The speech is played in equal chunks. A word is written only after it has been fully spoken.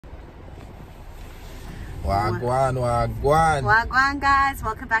Wagwan. Wagwan, guys.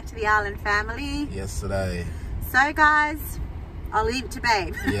 Welcome back to the Island family. Yesterday. So, guys, I'll leave it to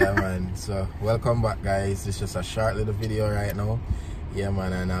Babe. Yeah, man. So, welcome back, guys. It's just a short little video right now. Yeah,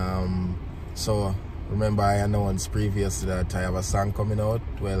 man. And so remember I announced previously that I have a song coming out.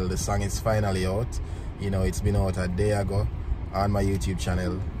 Well, the song is finally out. You know, it's been out a day ago on my YouTube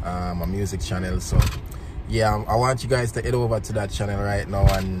channel, my music channel. So yeah, I want you guys to head over to that channel right now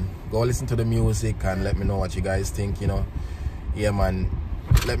and go listen to the music and let me know what you guys think, you know. Yeah, man,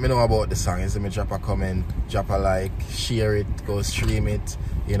 let me know about the song. Let me drop a comment, drop a like, share it, go stream it,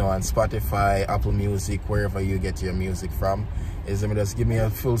 you know, on Spotify, Apple Music, wherever you get your music from. Let me just give me a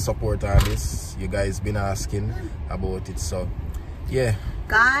full support on this. You guys been asking about it, so yeah.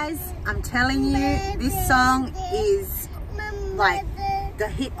 Guys, I'm telling you, this song is like the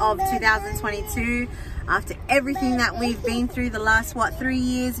hit of 2022. After everything that we've been through the last 3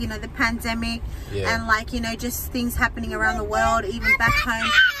 years, you know, the pandemic, and like, you know, just things happening around the world, even back home,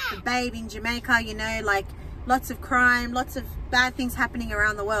 the Babe in Jamaica, you know, like lots of crime, lots of bad things happening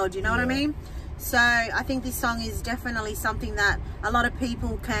around the world, you know what I mean? So I think this song is definitely something that a lot of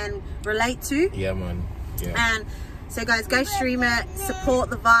people can relate to. Yeah, man. Yeah. And so guys, go stream it, support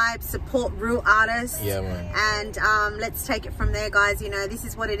the vibe, support real artists. Yeah, man. And let's take it from there, guys. You know, this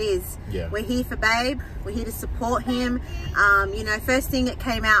is what it is. Yeah. We're here for Babe. We're here to support him. You know, first thing that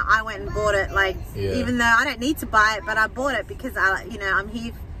came out, I went and bought it. Like, even though I don't need to buy it, but I bought it because you know, I'm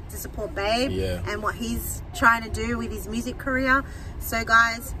here to support Babe and what he's trying to do with his music career. So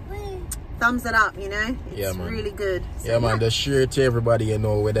guys, thumbs it up, you know. It's really good. So, yeah, man, just share it to everybody, you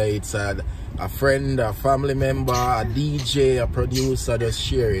know, whether it's a friend, a family member, a DJ, a producer, just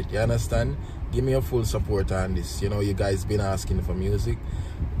share it, you understand? Give me your full support on this. You know, you guys been asking for music,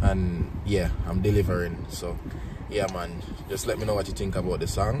 and yeah, I'm delivering. So yeah, man, just let me know what you think about the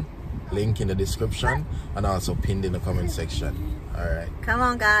song. Link in the description and also pinned in the comment section. All right, come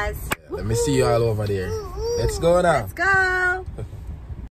on, guys. Let me see you all over there. Let's go now. Let's go.